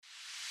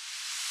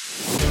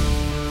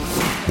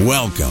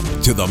Welcome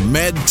to the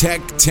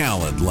MedTech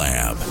Talent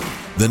Lab,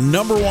 the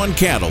 #1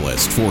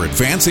 catalyst for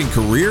advancing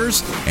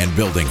careers and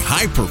building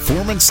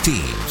high-performance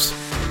teams.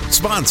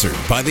 Sponsored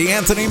by the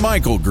Anthony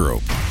Michael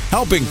Group,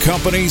 helping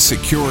companies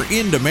secure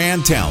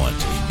in-demand talent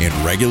in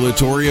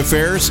regulatory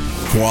affairs,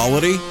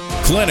 quality,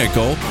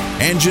 clinical,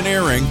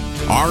 engineering,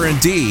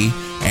 R&D,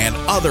 and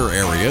other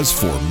areas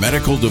for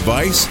medical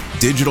device,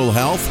 digital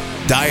health,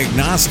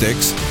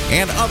 diagnostics,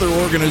 and other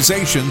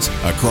organizations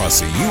across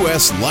the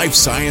U.S. life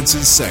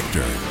sciences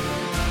sector.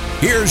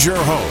 Here's your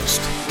host,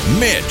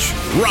 Mitch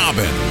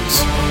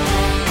Robbins.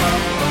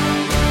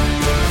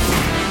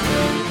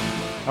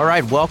 All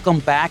right, welcome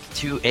back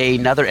to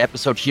another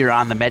episode here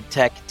on the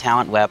MedTech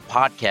Talent Lab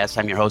podcast.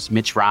 I'm your host,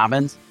 Mitch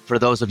Robbins. For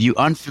those of you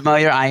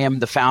unfamiliar, I am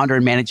the founder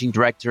and managing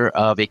director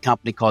of a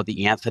company called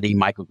the Anthony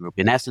Michael Group.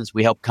 In essence,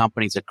 we help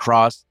companies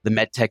across the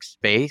medtech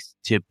space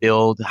to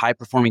build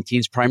high-performing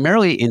teams,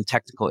 primarily in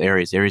technical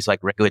areas like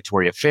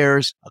regulatory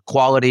affairs,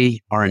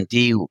 quality,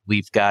 R&D.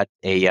 We've got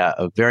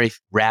a very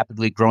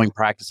rapidly growing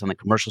practice on the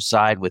commercial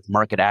side with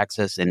market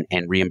access and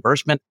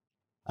reimbursement.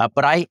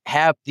 But I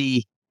have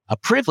a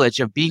privilege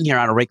of being here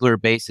on a regular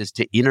basis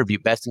to interview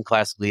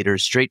best-in-class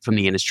leaders straight from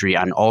the industry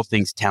on all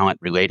things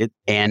talent-related.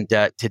 And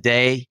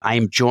today, I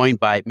am joined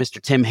by Mr.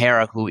 Tim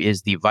Harrah, who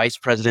is the Vice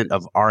President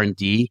of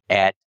R&D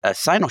at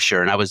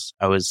Cynosure. And I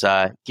was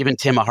giving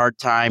Tim a hard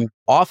time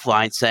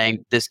offline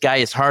saying, this guy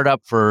is hard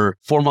up for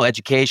formal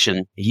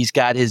education. He's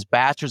got his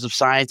Bachelor's of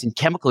Science in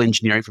Chemical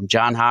Engineering from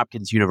Johns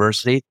Hopkins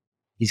University.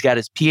 He's got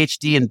his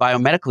PhD in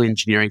biomedical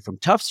engineering from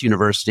Tufts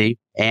University.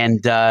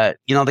 And,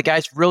 the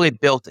guy's really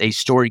built a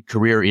storied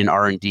career in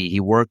R&D. He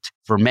worked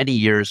for many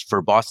years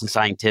for Boston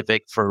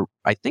Scientific for,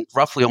 I think,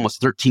 roughly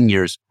almost 13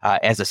 years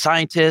as a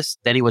scientist.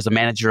 Then he was a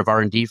manager of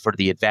R&D for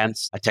the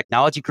Advanced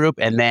Technology Group,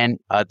 and then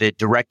the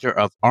director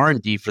of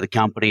R&D for the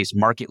company's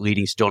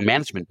market-leading stone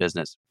management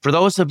business. For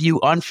those of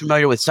you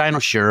unfamiliar with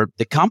Cynosure,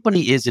 the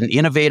company is an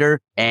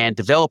innovator and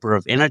developer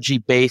of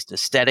energy-based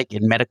aesthetic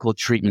and medical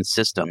treatment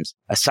systems.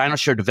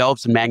 Cynosure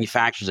develops and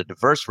manufactures a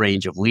diverse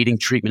range of leading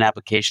treatment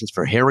applications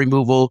for hair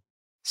removal,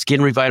 skin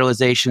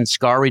revitalization,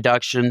 scar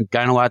reduction,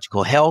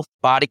 gynecological health,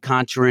 body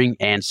contouring,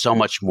 and so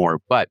much more.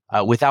 But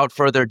without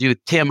further ado,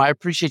 Tim, I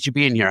appreciate you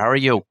being here. How are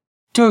you?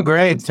 Doing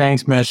great.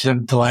 Thanks, Mitch.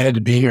 I'm delighted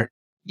to be here.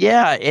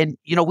 Yeah. And,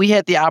 we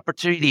had the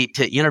opportunity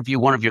to interview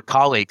one of your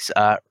colleagues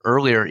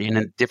earlier in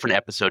a different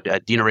episode,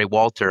 Dina Ray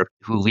Walter,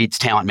 who leads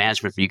talent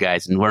management for you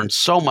guys, and learned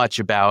so much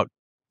about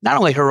not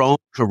only her own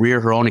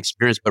career, her own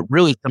experience, but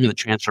really some of the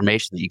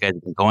transformation that you guys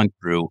have been going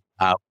through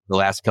the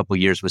last couple of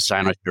years with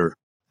Cynosure.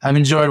 I've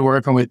enjoyed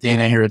working with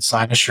Dina here at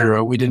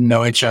Cynosure. We didn't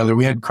know each other.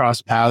 We had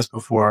crossed paths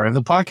before, and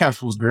the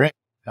podcast was great.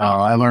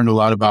 I learned a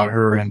lot about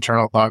her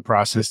internal thought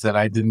process that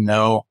I didn't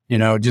know,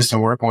 just in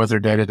working with her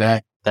day to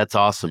day. That's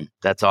awesome.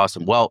 That's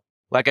awesome. Well,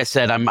 like I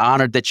said, I'm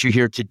honored that you're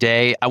here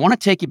today. I want to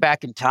take you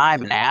back in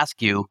time and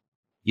ask you,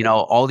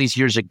 all these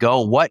years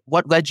ago, what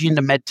led you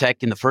into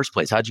medtech in the first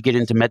place? How'd you get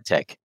into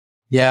medtech?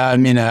 Yeah,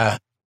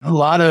 a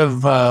lot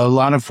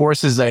of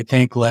forces, I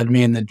think, led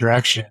me in the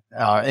direction.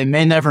 It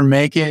may never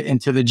make it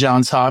into the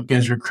Johns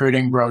Hopkins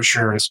recruiting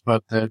brochures,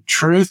 but the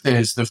truth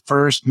is the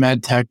first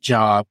med tech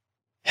job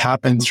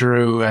happened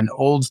through an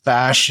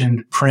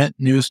old-fashioned print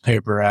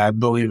newspaper ad,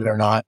 believe it or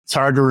not. It's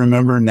hard to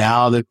remember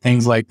now that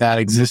things like that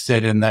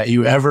existed and that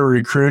you ever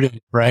recruited,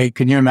 right?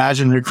 Can you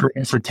imagine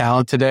recruiting for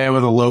talent today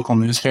with a local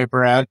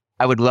newspaper ad?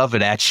 I would love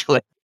it,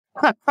 actually.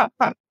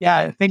 Yeah,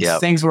 I think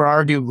things were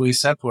arguably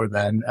simpler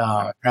then.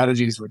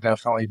 Strategies were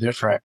definitely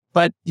different.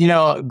 But,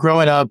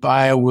 growing up,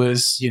 I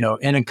was,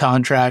 in a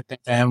contracting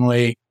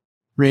family,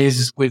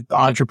 raised with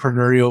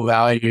entrepreneurial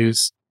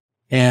values,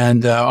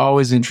 and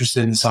always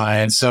interested in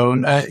science. So,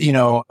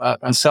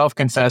 a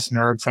self-confessed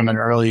nerd from an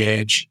early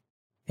age.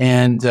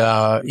 And,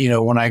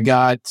 when I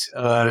got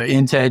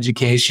into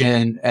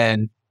education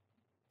and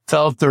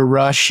felt the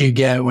rush you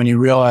get when you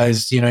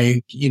realize,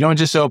 you don't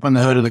just open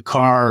the hood of the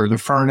car or the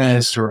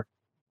furnace or,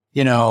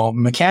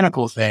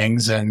 mechanical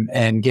things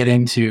and get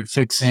into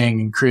fixing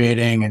and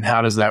creating and how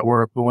does that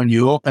work. But when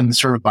you open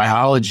sort of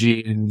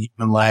biology and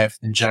human life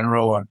in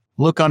general and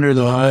look under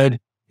the hood,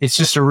 it's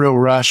just a real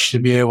rush to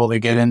be able to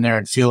get in there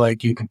and feel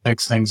like you can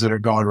fix things that are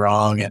going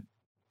wrong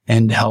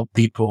and help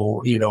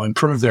people,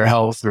 improve their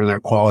health or their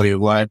quality of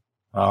life.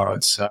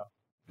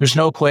 There's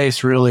no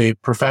place really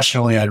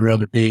professionally I'd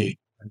rather be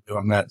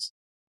doing this.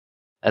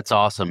 That's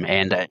awesome.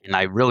 And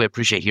I really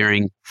appreciate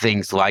hearing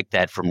things like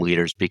that from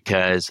leaders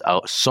because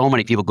so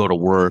many people go to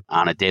work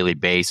on a daily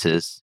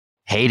basis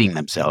hating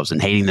themselves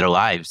and hating their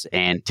lives.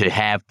 And to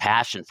have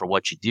passion for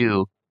what you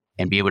do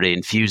and be able to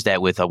infuse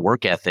that with a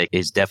work ethic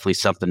is definitely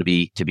something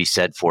to be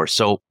said for.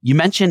 So you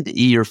mentioned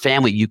your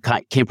family, you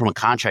came from a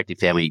contracting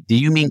family. Do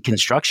you mean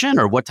construction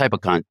or what type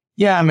of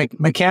Yeah,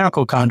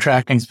 mechanical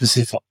contracting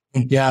specifically.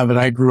 Yeah, but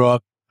I grew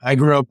up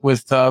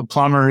with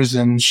plumbers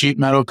and sheet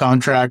metal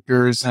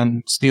contractors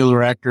and steel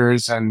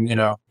erectors and,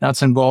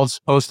 nuts and bolts,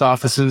 post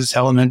offices,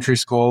 elementary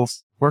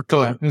schools.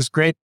 It was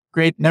great.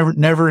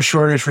 Never a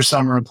shortage for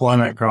summer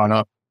employment growing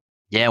up.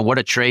 Yeah, what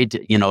a trade.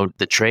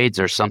 The trades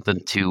are something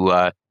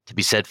to to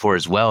be said for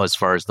as well, as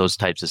far as those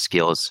types of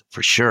skills,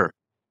 for sure.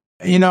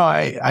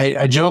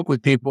 I joke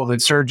with people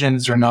that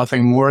surgeons are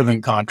nothing more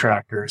than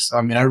contractors.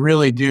 I mean, I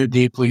really do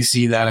deeply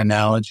see that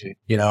analogy.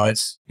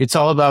 It's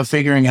all about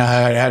figuring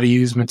out how to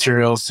use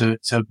materials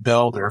to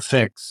build or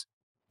fix.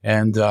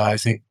 And I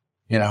think,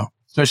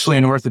 especially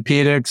in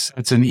orthopedics,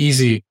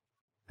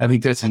 I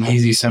think that's an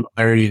easy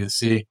similarity to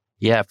see.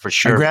 Yeah, for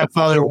sure.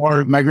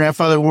 My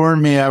grandfather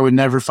warned me I would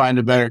never find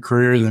a better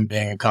career than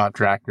being a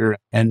contractor.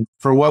 And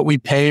for what we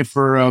pay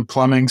for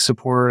plumbing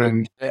support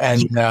and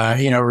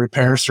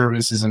repair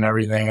services and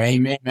everything, he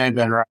may have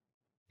been right.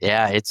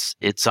 Yeah,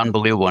 it's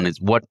unbelievable, and it's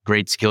what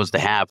great skills to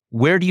have.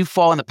 Where do you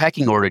fall in the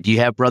pecking order? Do you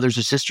have brothers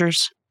or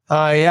sisters?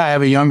 I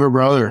have a younger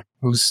brother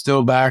who's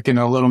still back in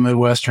a little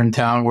Midwestern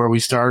town where we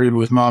started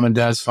with mom and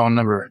dad's phone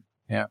number.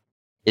 Yeah.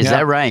 Is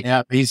that right?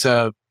 Yeah.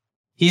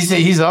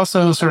 He's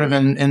also sort of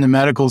in the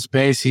medical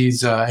space.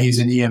 He's an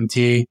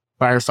EMT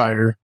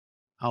firefighter.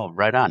 Oh,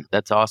 right on.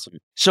 That's awesome.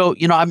 So,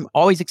 I'm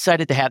always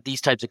excited to have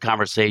these types of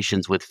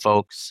conversations with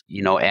folks,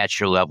 at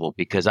your level,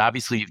 because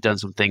obviously you've done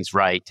some things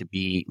right to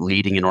be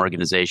leading an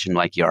organization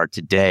like you are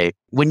today.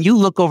 When you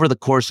look over the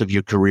course of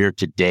your career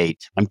to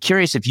date, I'm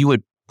curious if you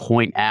would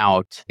point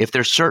out if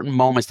there's certain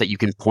moments that you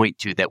can point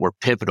to that were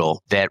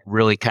pivotal that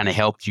really kind of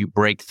helped you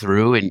break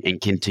through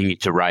and continue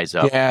to rise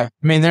up. Yeah.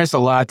 I mean, there's a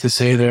lot to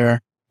say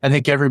there. I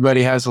think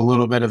everybody has a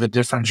little bit of a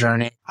different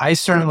journey. I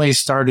certainly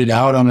started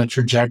out on a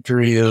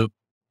trajectory of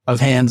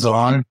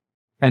hands-on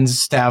and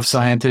staff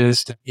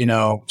scientist,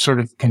 sort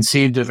of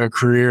conceived of a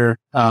career,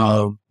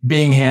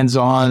 being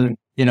hands-on,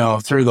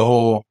 through the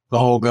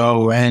whole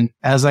go. And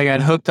as I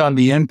got hooked on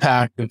the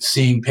impact of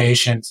seeing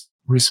patients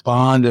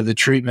respond to the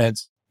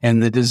treatments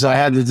and I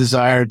had the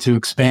desire to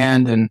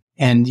expand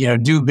and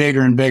do bigger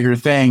and bigger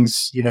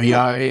things.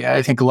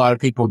 I think a lot of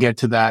people get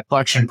to that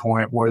inflection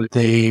point where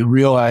they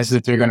realize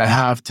that they're going to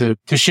have to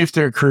shift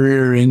their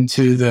career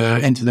into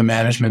the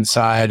management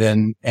side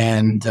and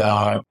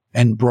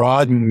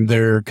broaden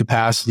their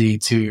capacity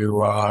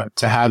to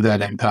have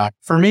that impact.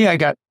 For me, I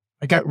got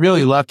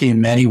really lucky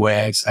in many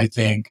ways, I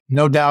think.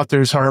 No doubt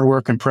there's hard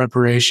work and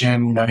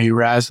preparation.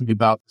 You asked me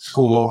about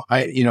school.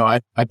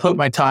 I put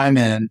my time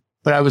in.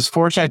 But I was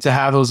fortunate to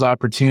have those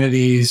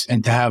opportunities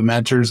and to have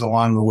mentors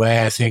along the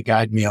way, I think,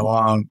 guide me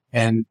along.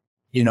 And,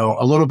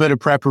 a little bit of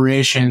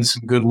preparation,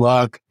 some good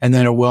luck, and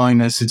then a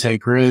willingness to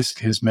take risk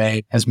has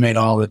made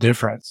all the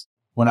difference.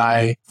 When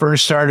I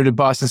first started at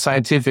Boston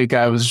Scientific,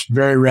 I was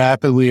very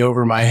rapidly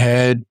over my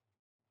head.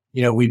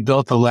 We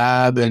built the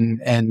lab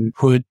and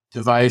put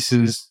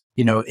devices,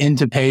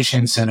 into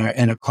patients in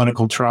a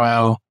clinical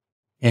trial.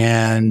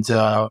 And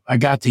I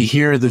got to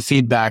hear the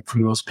feedback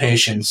from those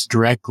patients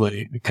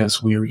directly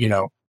because we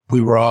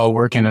were all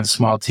working in a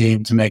small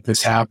team to make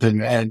this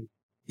happen. And,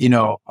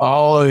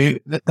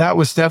 that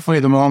was definitely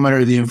the moment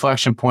or the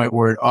inflection point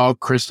where it all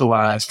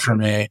crystallized for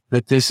me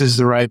that this is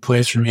the right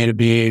place for me to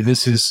be.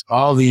 This is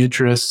all the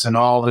interests and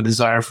all the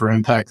desire for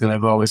impact that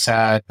I've always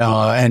had.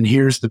 And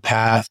here's the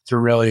path to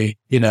really,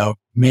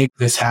 make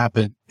this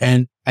happen.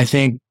 And I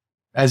think,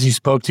 as you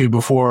spoke to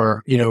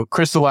before,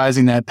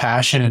 crystallizing that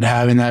passion and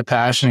having that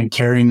passion and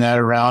carrying that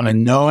around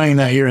and knowing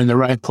that you're in the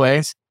right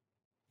place,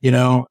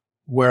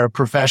 where a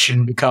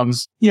profession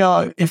becomes,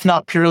 if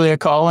not purely a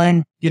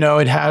calling,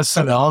 it has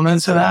some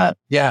elements of that.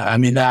 Yeah. I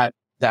mean, that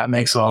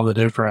makes all the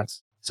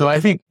difference. So I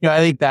think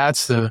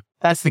that's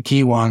the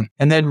key one.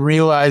 And then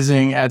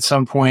realizing at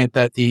some point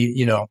that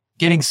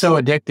getting so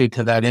addicted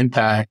to that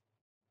impact,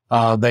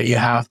 that you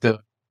have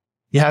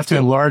to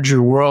enlarge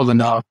your world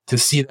enough to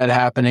see that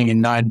happening in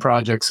 9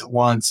 projects at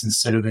once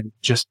instead of in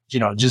just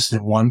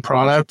in one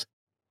product.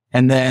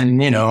 And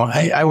then,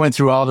 I went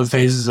through all the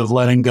phases of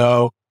letting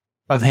go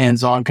of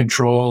hands-on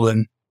control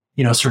and,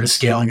 sort of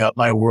scaling up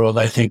my world.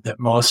 I think that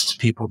most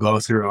people go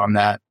through on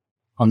that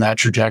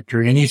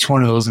trajectory. And each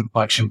one of those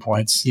inflection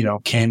points,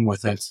 came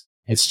with its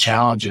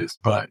challenges,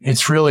 but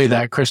it's really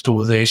that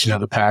crystallization of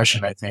the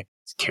passion, I think,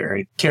 it's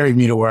carried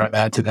me to where I'm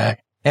at today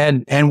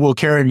and will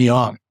carry me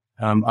on.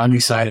 I'm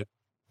excited.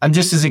 I'm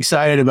just as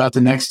excited about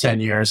the next 10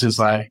 years as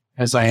I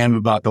am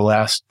about the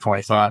last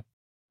 25.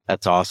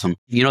 That's awesome.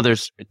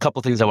 There's a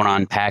couple things I want to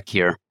unpack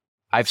here.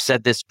 I've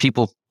said this,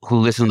 people who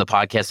listen to the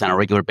podcast on a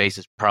regular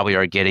basis probably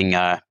are getting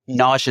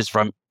nauseous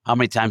from how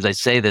many times I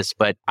say this,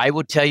 but I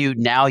would tell you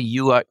now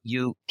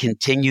you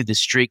continue the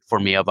streak for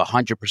me of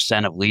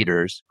 100% of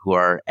leaders who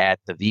are at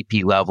the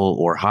VP level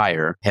or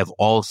higher have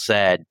all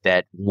said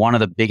that one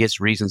of the biggest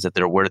reasons that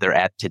they're where they're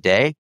at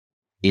today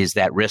is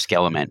that risk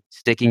element,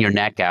 sticking your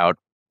neck out,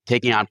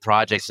 taking on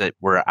projects that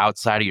were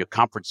outside of your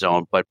comfort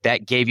zone, but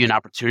that gave you an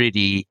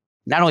opportunity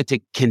not only to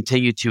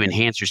continue to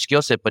enhance your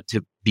skill set, but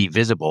to be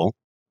visible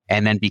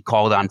and then be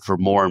called on for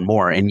more and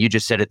more. And you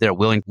just said it there,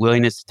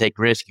 willingness to take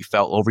risk. You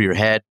fell over your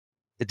head,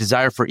 the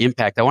desire for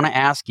impact. I want to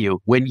ask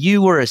you, when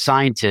you were a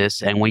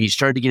scientist and when you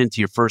started to get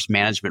into your first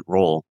management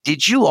role,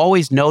 did you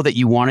always know that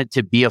you wanted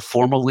to be a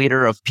formal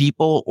leader of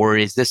people, or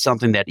is this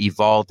something that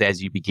evolved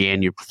as you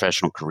began your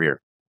professional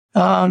career?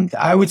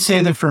 I would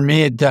say that for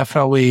me, it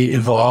definitely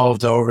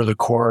evolved over the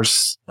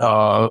course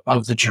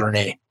of the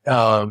journey.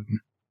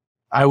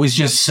 I was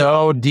just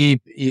so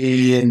deep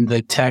in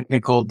the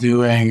technical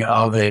doing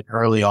of it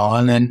early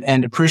on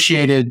and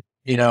appreciated,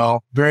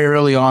 very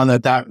early on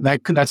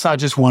that's not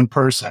just one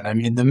person. I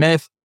mean, the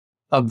myth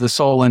of the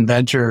sole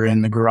inventor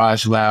in the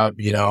garage lab,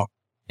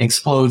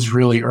 explodes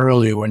really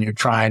early when you're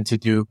trying to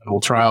do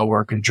trial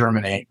work and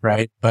germinate,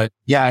 right? But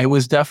yeah, it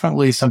was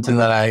definitely something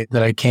that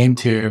I came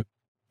to.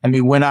 I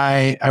mean, when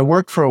I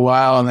worked for a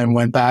while and then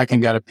went back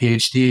and got a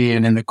PhD,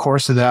 and in the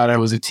course of that, I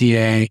was a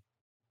TA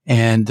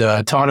and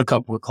taught a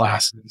couple of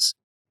classes.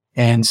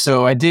 And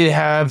so I did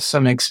have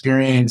some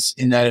experience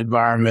in that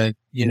environment,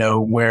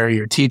 where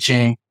you're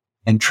teaching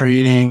and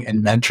training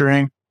and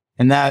mentoring.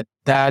 And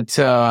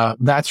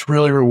that's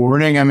really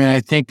rewarding. I mean, I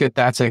think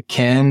that's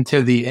akin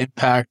to the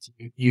impact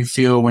you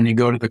feel when you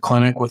go to the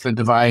clinic with a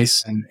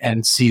device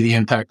and see the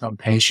impact on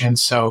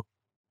patients. So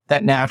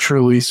that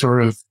naturally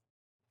sort of,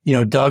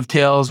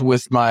 dovetails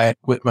with my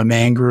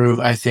main groove,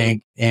 I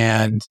think,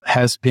 and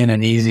has been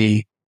an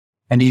easy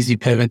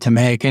pivot to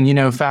make.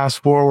 And,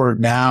 fast forward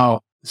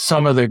now,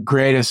 some of the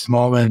greatest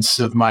moments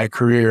of my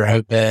career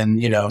have been,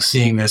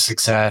 seeing the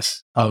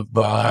success of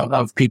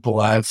people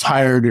I've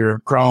hired or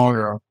grown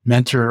or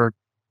mentored,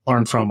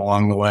 learned from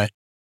along the way.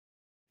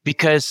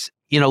 Because,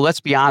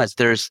 let's be honest,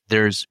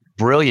 there's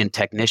brilliant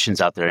technicians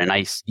out there. And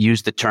I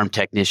use the term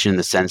technician in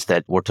the sense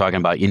that we're talking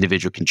about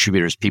individual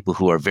contributors, people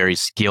who are very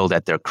skilled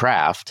at their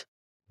craft,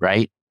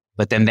 right?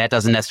 But then that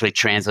doesn't necessarily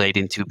translate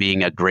into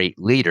being a great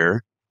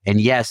leader.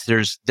 And yes,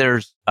 there's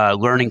a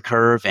learning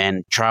curve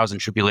and trials and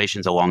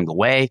tribulations along the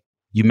way.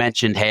 You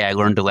mentioned, hey, I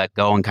learned to let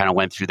go and kind of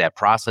went through that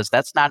process.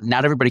 That's not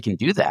everybody can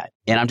do that.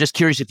 And I'm just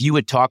curious if you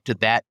would talk to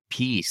that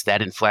piece,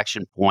 that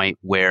inflection point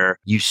where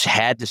you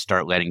had to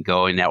start letting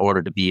go in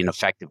order to be an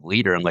effective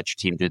leader and let your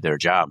team do their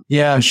job.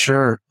 Yeah,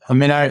 sure. I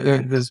mean, I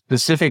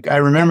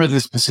remember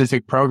the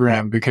specific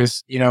program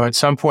because, at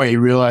some point you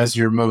realize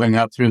you're moving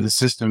up through the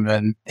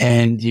system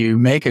and you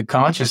make a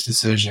conscious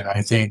decision.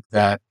 I think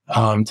that,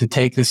 to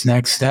take this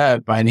next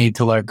step, I need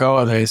to let go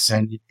of this.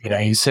 And,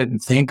 you sit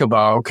and think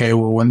about, okay,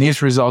 well, when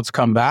these results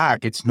come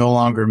back, it's no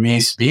longer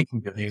me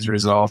speaking to these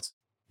results.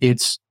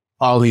 It's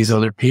all these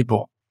other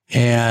people.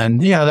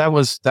 And, that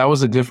was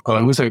a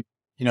difficult, it was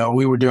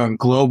we were doing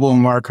global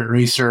market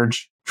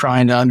research,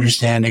 trying to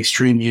understand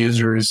extreme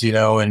users,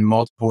 in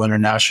multiple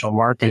international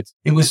markets.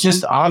 It was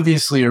just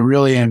obviously a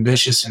really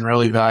ambitious and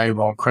really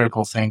valuable and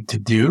critical thing to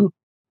do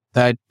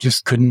that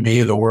just couldn't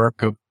be the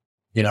work of,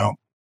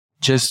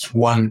 just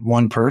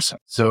one person.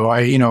 So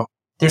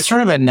there's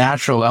sort of a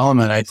natural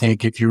element, I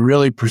think, if you're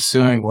really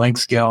pursuing length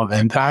scale of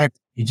impact,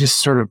 you just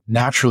sort of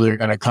naturally are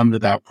going to come to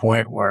that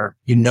point where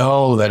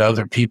that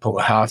other people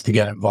have to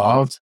get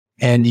involved,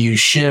 and you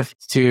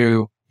shift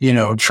to,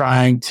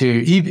 trying to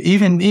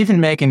even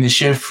making the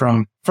shift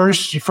from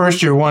first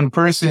you're one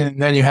person,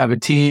 then you have a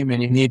team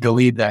and you need to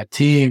lead that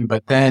team.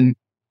 But then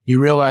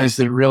you realize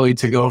that really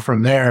to go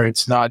from there,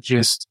 it's not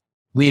just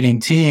leading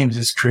teams,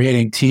 it's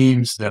creating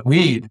teams that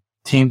lead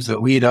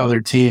other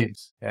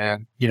teams.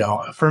 And,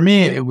 for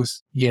me, it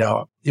was,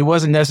 it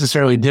wasn't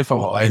necessarily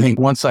difficult. I think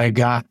once I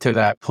got to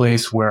that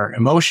place where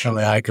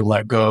emotionally I could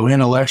let go,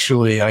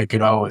 intellectually, I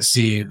could always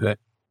see that,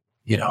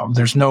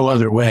 there's no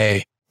other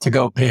way to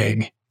go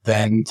big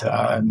than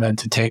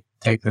to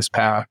take this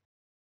path.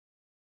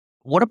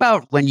 What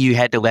about when you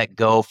had to let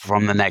go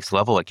from the next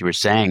level, like you were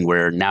saying,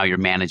 where now you're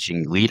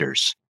managing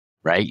leaders,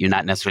 right? You're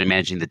not necessarily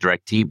managing the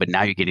direct team, but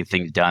now you're getting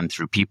things done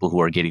through people who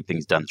are getting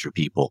things done through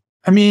people.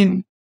 I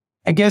mean,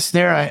 I guess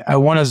there, I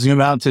want to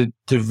zoom out to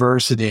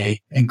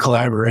diversity and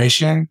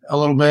collaboration a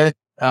little bit,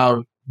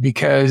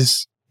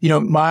 because,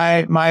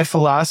 my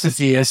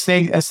philosophy, as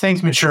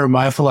things mature,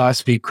 my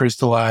philosophy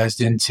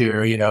crystallized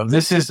into,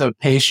 this is a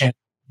patient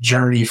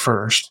journey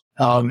first.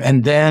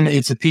 And then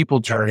it's a people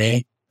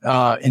journey,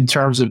 in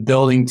terms of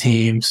building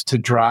teams to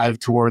drive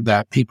toward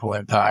that people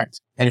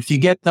impact. And if you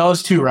get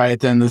those two right,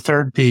 then the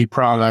third P,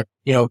 product,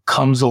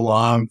 comes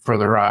along for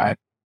the ride.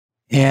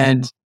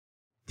 And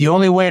the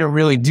only way to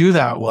really do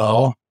that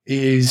well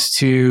is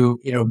to,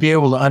 be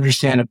able to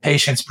understand a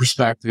patient's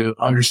perspective,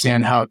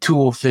 understand how a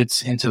tool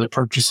fits into the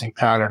purchasing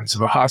patterns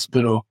of a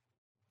hospital,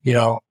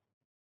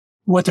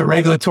 what the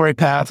regulatory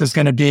path is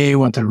going to be,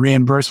 what the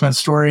reimbursement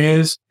story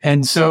is.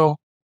 And so,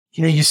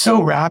 you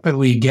so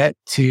rapidly get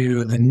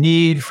to the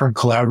need for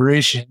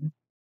collaboration.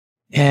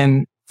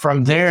 And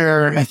from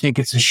there, I think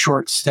it's a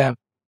short step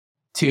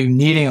to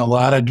needing a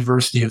lot of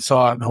diversity of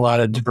thought and a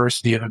lot of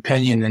diversity of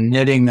opinion and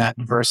knitting that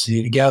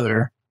diversity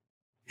together.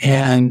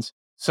 And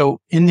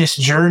so in this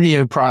journey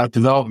of product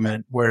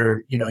development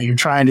where, you're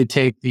trying to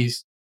take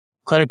these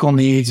clinical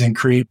needs and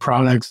create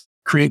products,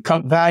 create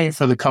value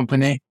for the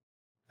company,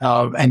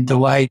 and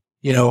delight,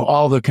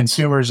 all the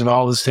consumers and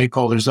all the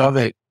stakeholders of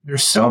it.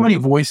 There's so many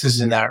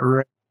voices in that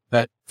room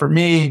that for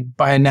me,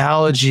 by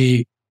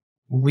analogy,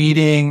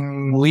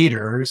 leading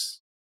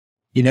leaders,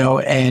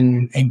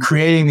 and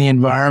creating the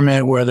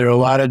environment where there's a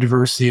lot of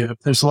diversity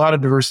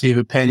of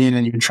opinion,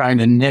 and you're trying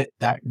to knit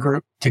that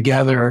group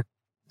together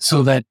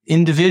so that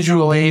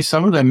individually,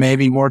 some of them may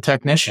be more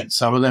technicians,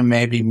 some of them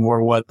may be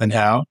more what than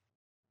how.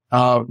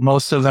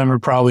 Most of them are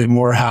probably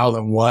more how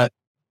than what.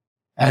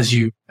 as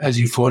you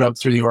float up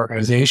through the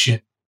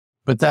organization.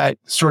 But that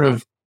sort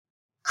of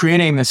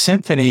creating the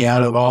symphony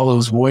out of all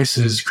those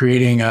voices,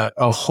 creating a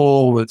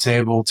whole that's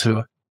able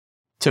to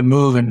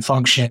move and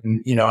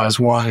function, as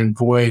one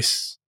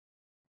voice.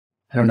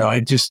 I don't know. I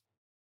just,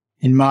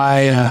 in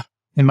my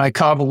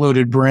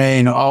convoluted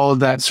brain, all of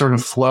that sort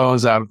of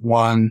flows out of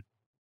one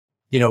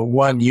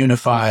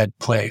unified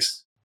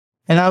place.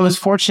 And I was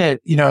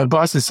fortunate, at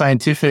Boston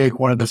Scientific,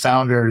 one of the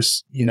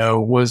founders,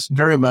 was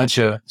very much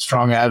a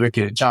strong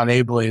advocate. John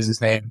Abley is his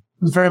name.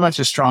 He was very much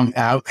a strong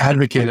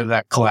advocate of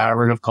that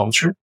collaborative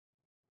culture.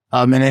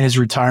 And in his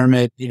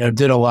retirement,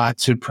 did a lot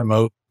to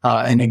promote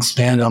and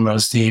expand on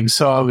those themes.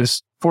 So I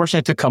was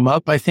fortunate to come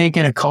up, I think,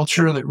 in a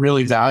culture that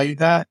really valued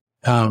that.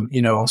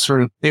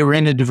 Sort of, they were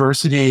into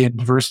diversity and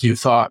diversity of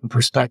thought and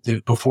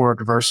perspective before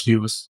diversity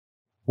was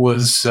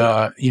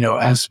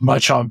as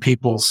much on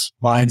people's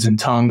minds and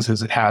tongues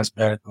as it has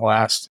been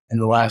in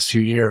the last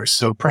few years.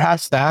 So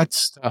perhaps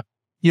that's,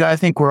 I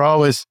think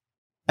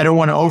I don't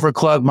want to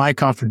overclub my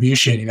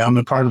contribution. I'm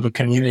a part of a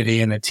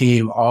community and a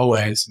team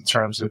always, in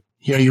terms of,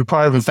 you're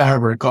part of a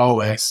fabric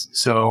always.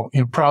 So,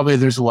 probably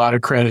there's a lot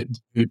of credit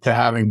to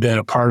having been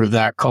a part of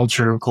that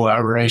culture of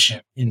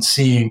collaboration and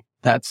seeing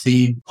that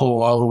seed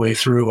pull all the way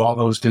through all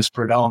those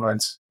disparate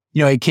elements.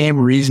 It came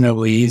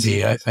reasonably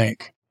easy, I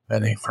think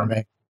for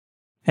me.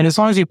 And as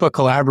long as you put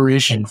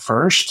collaboration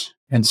first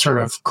and sort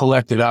of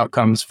collective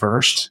outcomes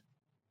first,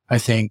 I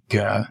think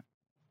a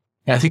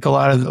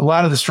lot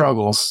of the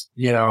struggles,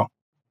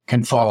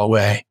 can fall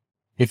away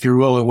if you're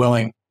really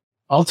willing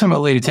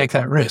ultimately to take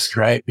that risk,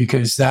 right?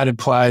 Because that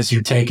implies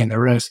you're taking the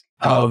risk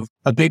of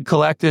a big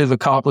collective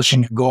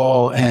accomplishing a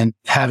goal and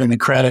having the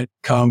credit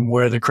come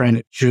where the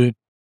credit should.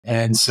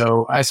 And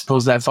so I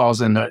suppose that falls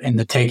in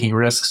the taking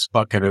risks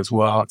bucket as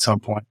well at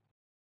some point.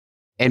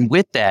 And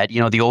with that,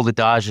 the old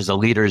adage is a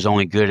leader is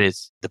only good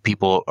as the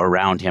people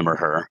around him or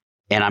her.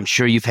 And I'm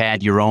sure you've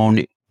had your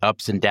own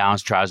ups and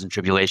downs, trials and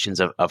tribulations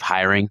of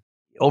hiring.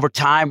 Over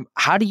time,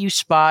 how do you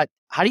spot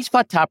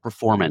top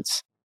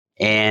performance?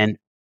 And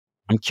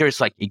I'm curious,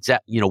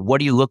 what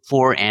do you look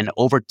for? And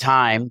over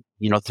time,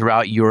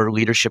 throughout your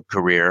leadership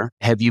career,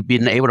 have you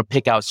been able to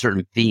pick out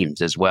certain themes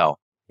as well,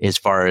 as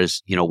far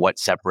as, what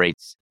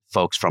separates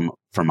folks from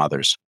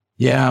others?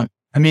 Yeah.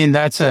 I mean,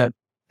 that's an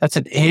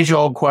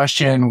age-old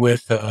question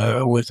with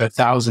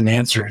 1,000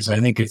 answers. I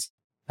think it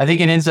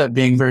ends up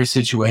being very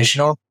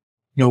situational.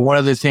 One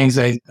of the things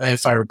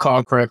if I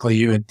recall correctly,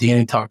 you and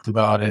Dean talked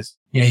about is,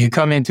 you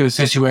come into a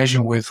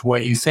situation with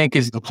what you think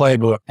is the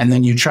playbook, and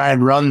then you try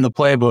and run the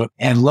playbook,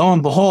 and lo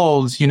and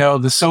behold,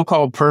 the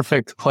so-called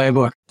perfect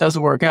playbook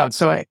doesn't work out.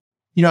 So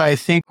I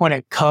think when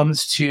it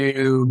comes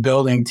to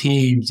building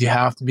teams, you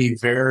have to be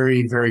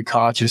very, very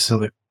cautious of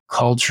the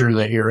culture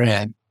that you're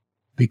in,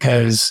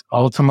 because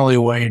ultimately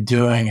what you're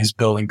doing is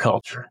building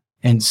culture.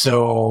 And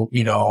so,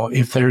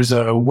 if there's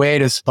a way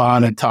to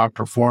spot a top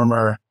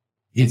performer,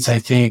 it's, I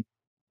think,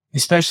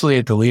 especially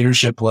at the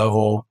leadership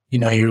level,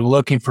 you're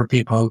looking for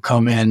people who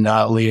come in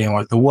not leading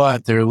with the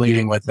what, they're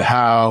leading with the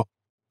how.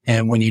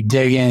 And when you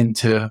dig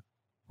into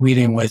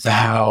leading with the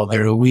how,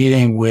 they're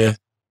leading with,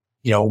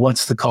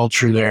 what's the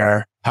culture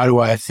there? How do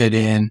I fit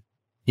in?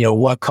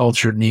 What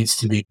culture needs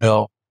to be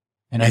built?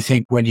 And I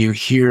think when you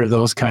hear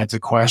those kinds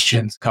of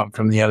questions come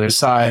from the other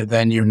side,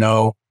 then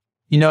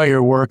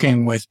you're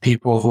working with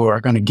people who are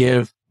going to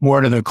give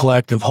more to the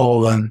collective whole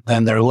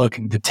than they're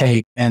looking to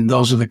take. And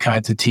those are the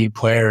kinds of team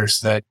players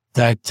that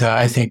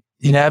I think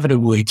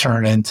inevitably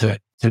turn into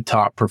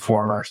top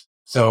performers.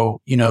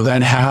 So,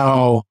 that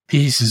how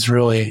piece is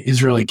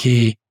really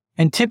key.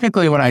 And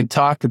typically when I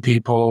talk to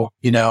people,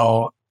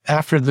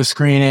 after the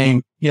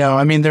screening,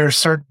 there are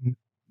certain,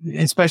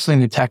 especially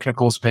in the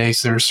technical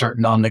space, there are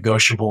certain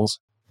non-negotiables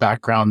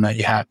background that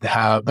you have to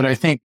have. But I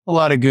think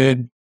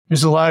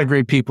there's a lot of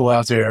great people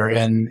out there,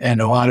 and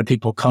a lot of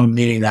people come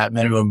meeting that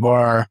minimum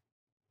bar.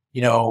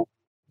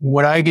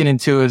 What I get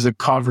into is a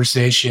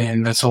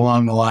conversation that's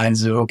along the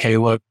lines of, okay,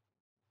 look,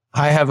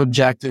 I have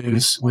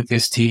objectives with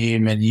this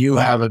team and you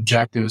have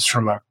objectives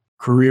from a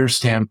career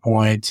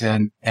standpoint,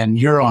 and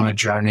you're on a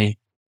journey.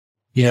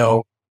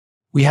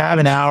 We have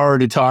an hour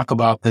to talk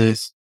about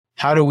this.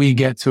 How do we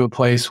get to a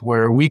place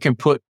where we can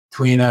put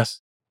between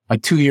us a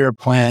 2-year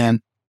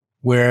plan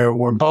where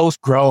we're both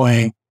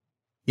growing,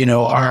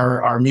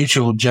 our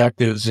mutual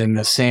objectives in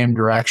the same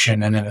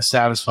direction and in a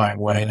satisfying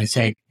way? And I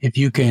think if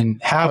you can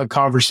have a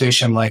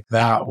conversation like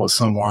that with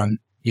someone,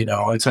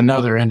 it's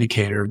another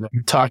indicator that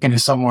you're talking to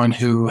someone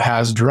who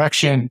has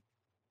direction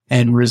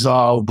and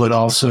resolve, but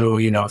also,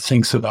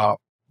 thinks about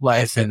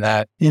life in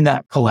that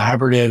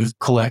collaborative,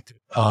 collective,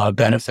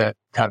 benefit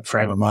kind of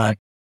frame of mind.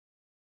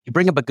 You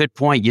bring up a good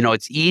point.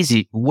 It's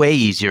way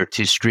easier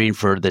to screen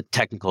for the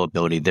technical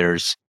ability.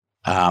 There's,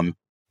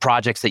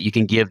 projects that you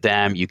can give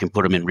them. You can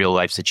put them in real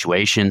life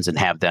situations and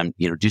have them,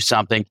 do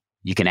something.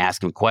 You can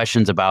ask them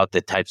questions about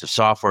the types of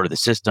software or the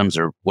systems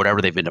or whatever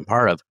they've been a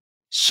part of.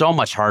 So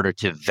much harder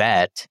to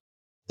vet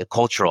the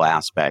cultural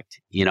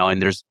aspect,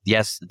 and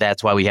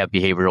that's why we have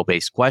behavioral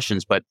based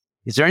questions. But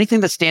is there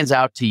anything that stands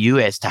out to you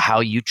as to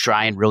how you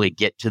try and really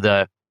get to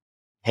the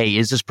hey,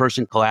 is this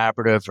person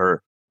collaborative,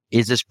 or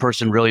is this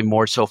person really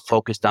more so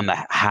focused on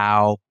the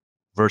how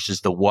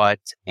versus the what,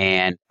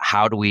 and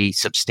how do we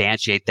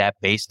substantiate that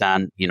based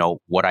on,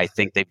 what I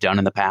think they've done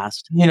in the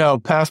past?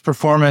 Past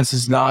performance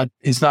is not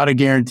a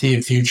guarantee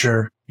of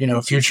future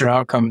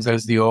outcomes,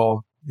 as the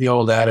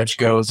old adage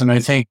goes. And I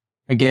think,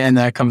 again,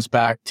 that comes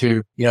back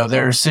to,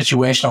 there are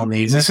situational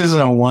needs. This isn't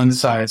a one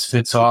size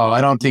fits all.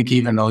 I don't think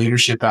even the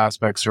leadership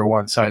aspects are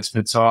one size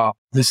fits all.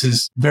 This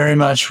is very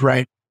much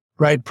right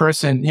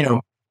person,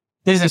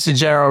 business in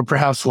general,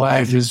 perhaps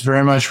life is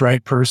very much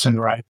right person,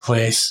 right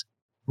place,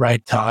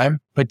 right time.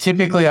 But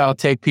typically I'll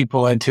take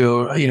people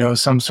into,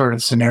 some sort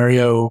of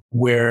scenario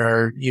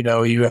where,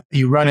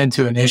 you run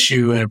into an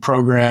issue in a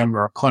program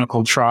or a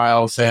clinical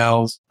trial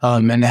fails,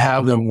 and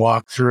have them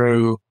walk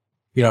through,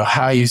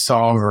 how you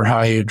solve or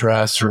how you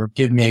address, or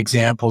give me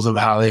examples of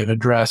how they've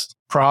addressed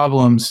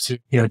problems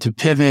to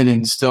pivot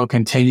and still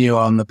continue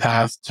on the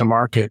path to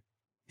market.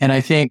 And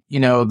I think,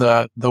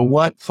 the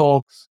what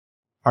folks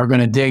are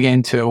going to dig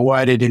into,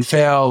 why did it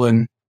fail,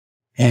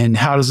 and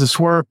how does this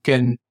work,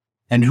 and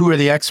who are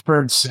the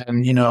experts,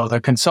 and,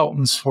 the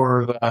consultants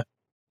for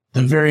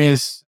the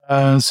various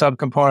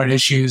subcomponent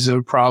issues of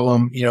a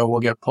problem, will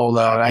get pulled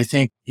out. I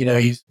think,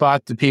 you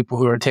spot the people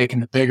who are taking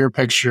the bigger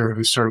picture,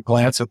 who sort of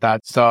glance at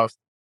that stuff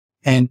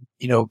and,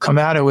 come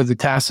at it with the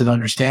tacit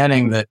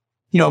understanding that,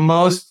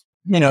 most,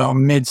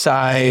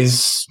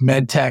 mid-size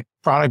med tech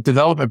product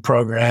development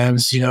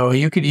programs,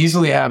 you could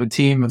easily have a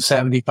team of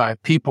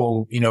 75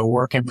 people,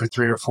 working for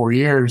 3 or 4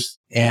 years.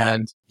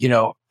 And,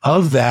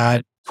 of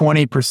that,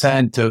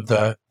 20% of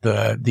the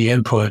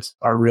inputs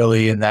are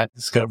really in that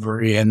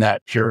discovery and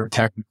that pure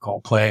technical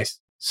place.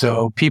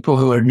 So people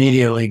who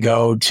immediately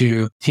go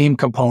to team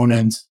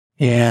components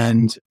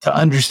and to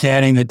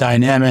understanding the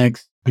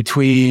dynamics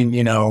between,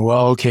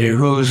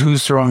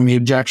 who's throwing the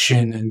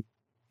objection,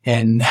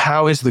 and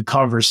how is the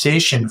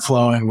conversation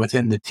flowing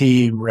within the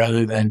team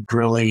rather than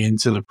drilling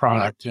into the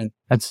product. And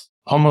that's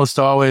almost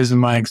always, in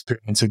my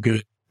experience, a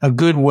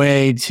good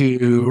way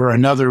to, or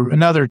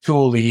another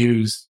tool to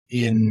use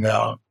in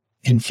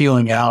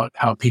feeling out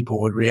how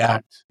people would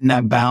react, and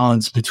that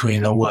balance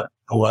between the what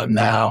and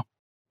the how.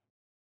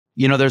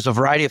 There's a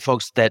variety of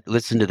folks that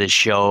listen to this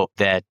show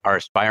that are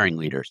aspiring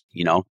leaders.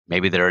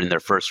 Maybe they're in their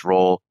first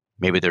role,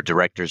 maybe they're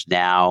directors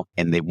now,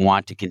 and they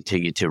want to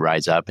continue to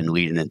rise up and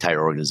lead an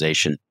entire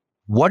organization.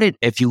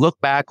 If you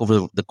look back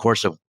over the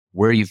course of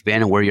where you've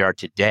been and where you are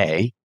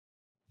today,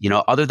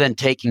 other than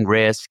taking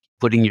risk,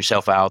 putting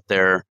yourself out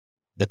there,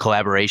 the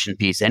collaboration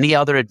piece, any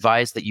other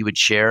advice that you would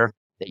share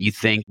that you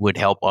think would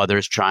help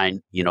others try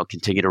and,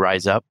 continue to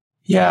rise up?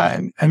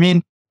 Yeah. I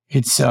mean,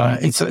 it's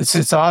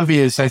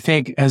obvious. I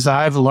think, as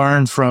I've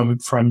learned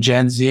from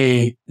Gen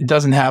Z, it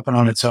doesn't happen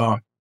on its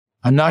own.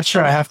 I'm not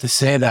sure I have to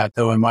say that,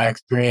 though, in my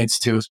experience,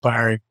 to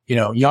aspiring,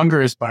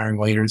 younger aspiring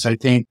leaders. I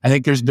think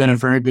there's been a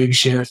very big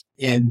shift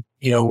in,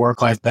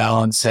 work-life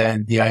balance,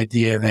 and the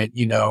idea that,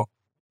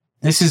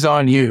 this is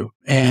on you,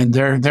 and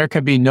there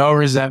could be no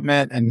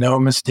resentment and no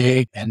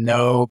mistake and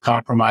no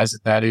compromise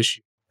at that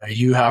issue.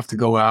 You have to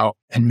go out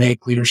and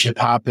make leadership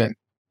happen.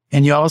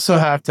 And you also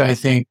have to, I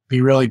think,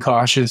 be really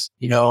cautious.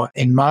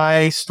 In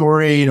my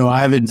story,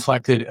 I've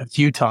inflected a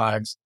few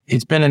times.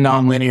 It's been a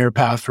nonlinear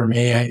path for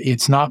me.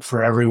 It's not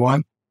for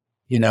everyone,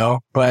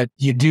 but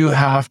you do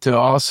have to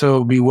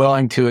also be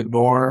willing to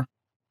ignore,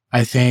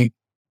 I think,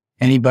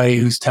 anybody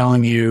who's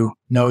telling you,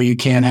 no, you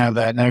can't have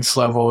that next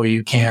level.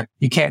 You can't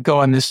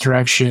go in this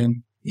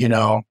direction.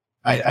 I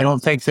don't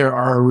think there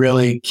are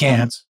really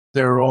can'ts.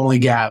 There are only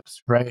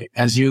gaps, right?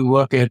 As you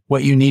look at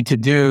what you need to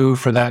do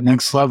for that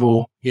next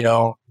level,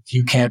 if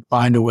you can't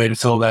find a way to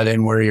fill that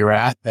in where you're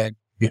at, then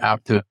you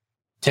have to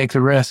take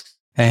the risks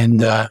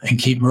and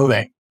keep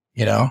moving,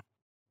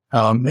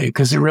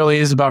 because it really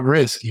is about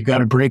risk. You got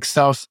to break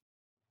stuff.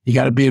 You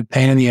got to be a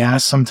pain in the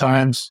ass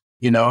sometimes,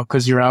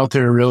 because you're out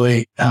there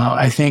really.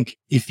 I think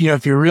if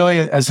you're really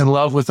as in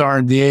love with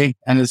R&D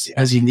and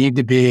as you need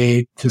to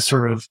be to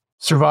sort of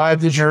survive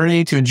the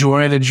journey, to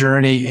enjoy the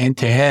journey end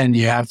to end,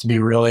 you have to be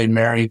really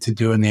married to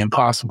doing the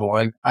impossible.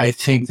 And I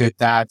think that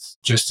that's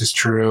just as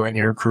true in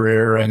your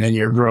career and in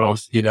your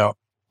growth.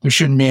 There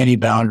shouldn't be any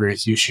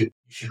boundaries. You should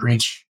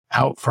reach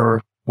out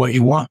for what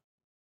you want.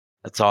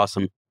 That's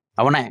awesome.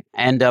 I want to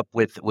end up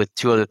with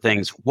two other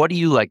things. What do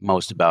you like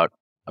most about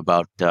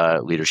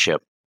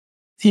leadership?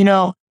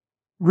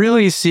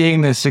 Really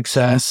seeing the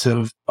success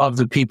of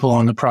the people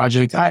on the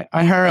project. I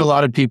hire a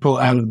lot of people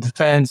out of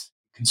defense,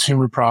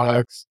 consumer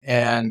products,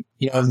 and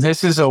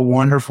this is a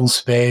wonderful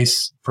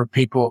space for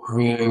people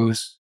who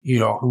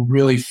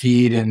really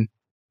feed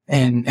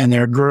and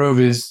their groove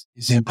is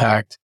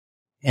impact.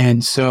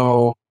 And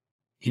so,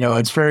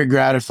 it's very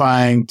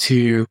gratifying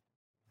to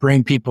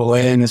bring people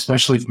in,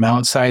 especially from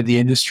outside the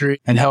industry,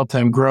 and help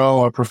them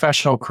grow a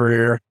professional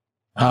career,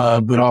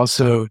 but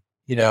also,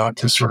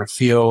 to sort of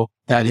feel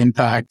that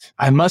impact.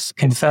 I must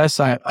confess,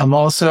 I'm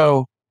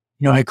also,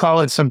 I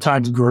call it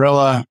sometimes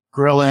guerrilla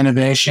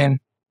innovation.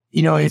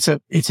 It's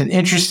an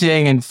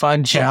interesting and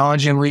fun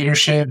challenge in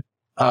leadership.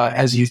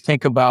 as you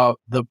think about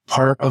the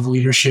part of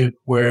leadership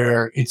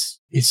where it's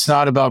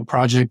not about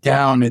project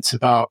down, it's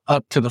about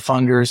up to the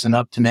funders and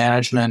up to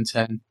management.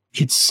 And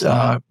it's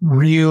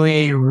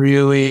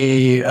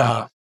really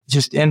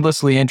just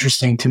endlessly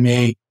interesting to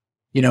me.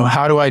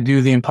 How do I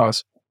do the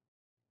impossible?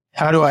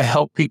 How do I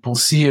help people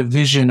see a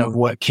vision of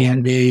what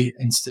can be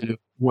instead of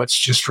what's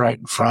just right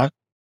in front?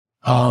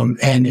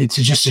 And it's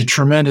just a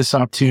tremendous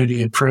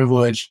opportunity and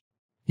privilege,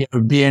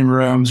 be in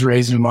rooms,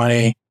 raising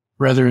money,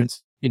 whether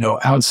it's,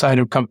 outside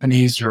of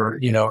companies or,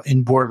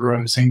 in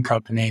boardrooms in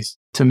companies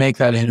to make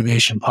that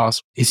innovation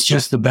possible. It's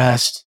just the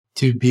best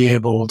to be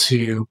able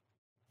to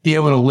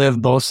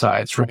live both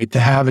sides, right? To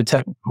have a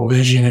technical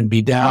vision and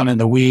be down in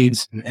the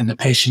weeds and the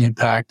patient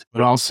impact,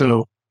 but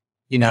also,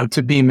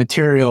 to be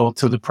material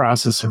to the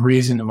process of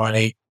raising the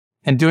money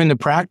and doing the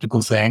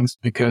practical things,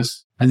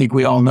 because I think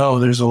we all know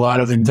there's a lot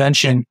of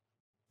invention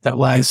that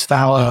lies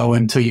fallow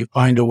until you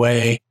find a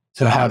way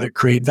to have it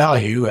create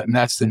value. And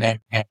that's the name.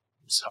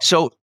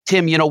 So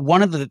Tim,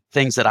 one of the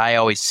things that I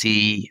always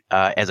see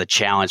as a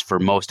challenge for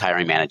most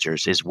hiring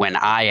managers is when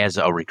I, as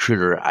a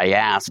recruiter, I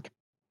ask,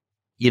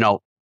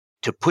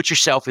 to put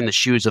yourself in the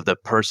shoes of the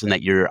person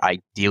that you're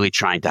ideally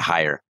trying to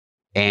hire.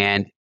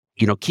 And,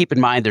 keep in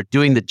mind, they're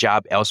doing the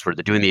job elsewhere.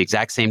 They're doing the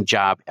exact same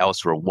job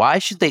elsewhere. Why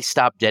should they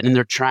stop dead in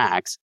their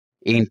tracks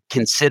and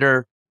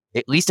consider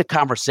at least a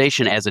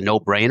conversation as a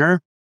no-brainer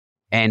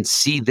and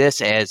see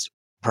this as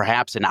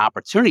perhaps an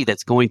opportunity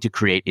that's going to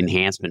create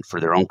enhancement for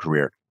their own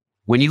career?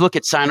 When you look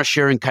at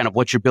Cynosure and kind of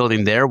what you're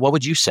building there, what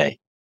would you say?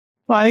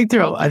 Well, I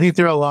think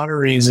there are a lot of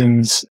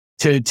reasons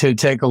to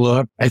take a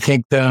look. I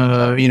think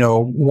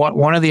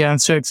one of the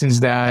aspects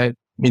is that,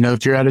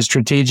 if you're at a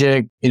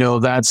strategic,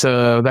 that's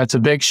a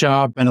big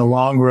shop and a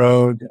long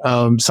road.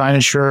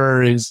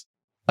 Cynosure is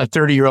a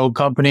 30-year-old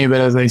company, but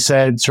as I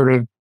said, sort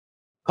of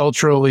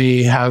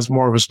culturally has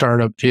more of a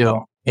startup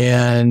feel.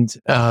 And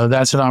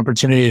that's an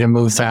opportunity to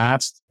move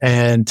fast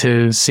and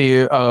to see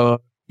a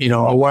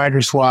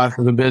wider swath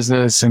of the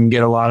business and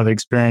get a lot of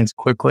experience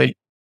quickly.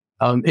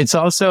 It's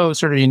also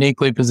sort of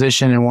uniquely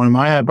positioned. And one of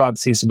my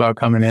hypotheses about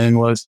coming in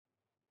was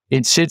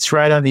it sits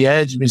right on the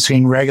edge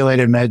between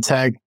regulated med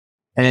tech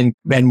and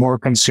more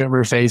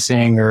consumer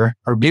facing or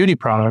beauty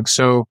products.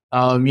 So,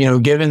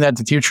 given that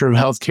the future of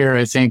healthcare,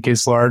 I think,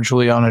 is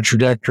largely on a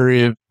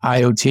trajectory of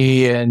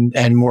IoT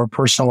and more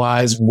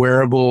personalized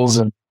wearables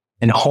and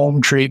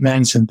home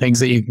treatments and things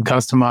that you can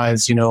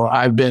customize,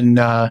 I've been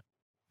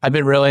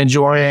really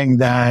enjoying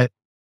that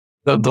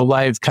the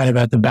life kind of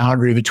at the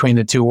boundary between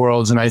the two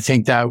worlds. And I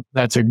think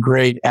that's a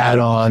great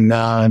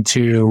add-on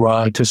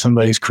to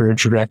somebody's career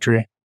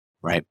trajectory.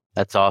 Right.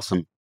 That's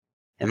awesome.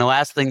 And the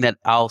last thing that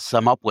I'll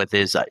sum up with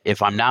is,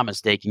 if I'm not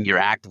mistaken, you're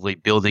actively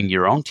building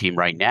your own team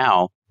right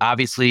now.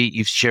 Obviously,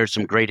 you've shared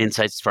some great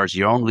insights as far as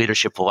your own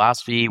leadership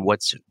philosophy,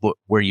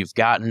 where you've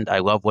gotten. I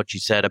love what you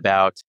said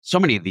about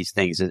so many of these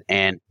things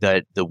and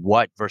the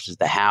what versus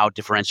the how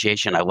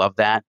differentiation. I love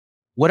that.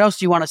 What else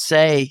do you want to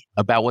say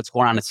about what's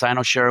going on at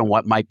Cynosure and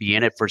what might be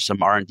in it for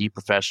some R&D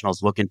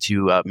professionals looking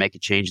to make a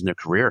change in their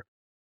career?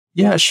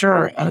 Yeah,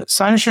 sure.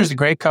 Cynosure is a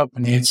great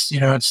company. It's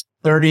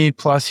 30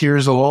 plus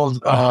years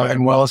old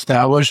and well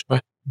established,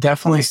 but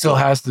definitely still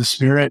has the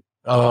spirit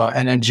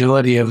and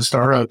agility of a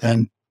startup.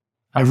 And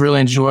I've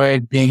really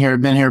enjoyed being here.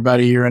 I've been here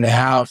about a year and a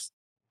half.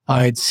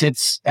 It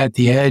sits at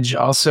the edge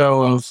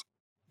also of,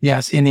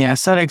 in the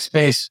aesthetic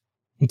space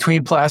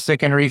between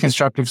plastic and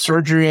reconstructive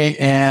surgery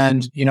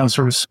and,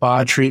 sort of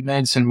spa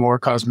treatments and more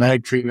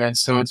cosmetic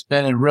treatments. So it's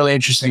been a really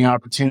interesting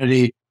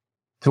opportunity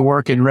to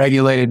work in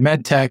regulated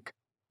med tech,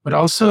 but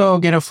also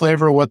get a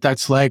flavor of what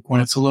that's like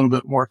when it's a little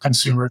bit more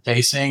consumer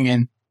facing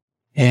and,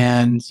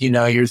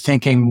 you're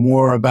thinking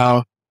more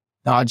about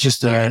not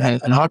just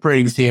an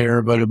operating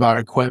theater, but about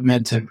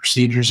equipment and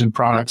procedures and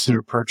products that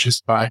are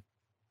purchased by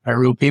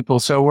real people.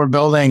 So we're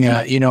building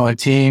a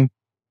team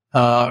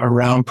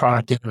around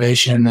product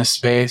innovation in this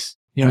space.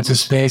 It's a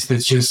space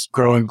that's just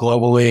growing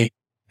globally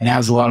and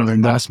has a lot of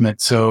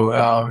investment.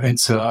 So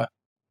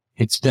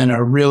it's been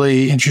a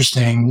really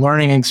interesting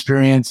learning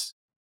experience,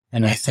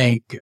 and I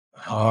think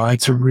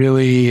it's a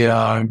really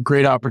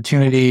great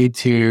opportunity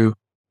to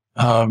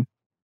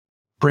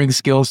bring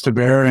skills to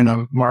bear in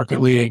a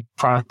market-leading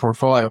product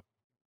portfolio.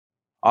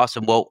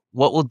 Awesome. Well,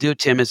 what we'll do,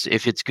 Tim, is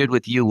if it's good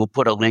with you, we'll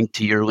put a link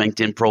to your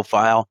LinkedIn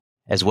profile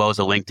as well as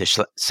a link to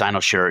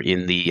Cynosure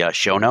in the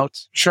show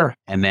notes. Sure.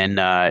 And then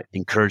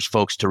encourage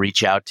folks to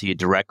reach out to you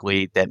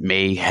directly that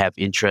may have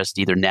interest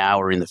either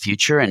now or in the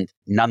future. And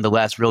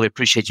nonetheless, really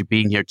appreciate you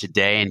being here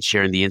today and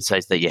sharing the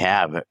insights that you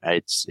have.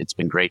 It's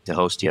been great to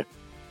host you.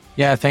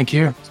 Yeah, thank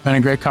you. It's been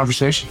a great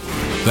conversation.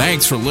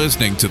 Thanks for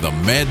listening to the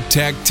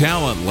MedTech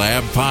Talent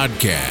Lab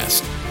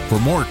podcast. For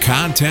more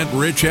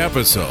content-rich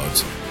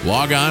episodes,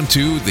 log on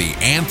to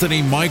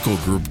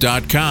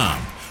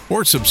theanthonymichaelgroup.com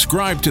or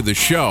subscribe to the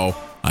show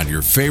on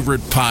your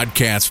favorite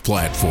podcast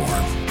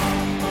platform.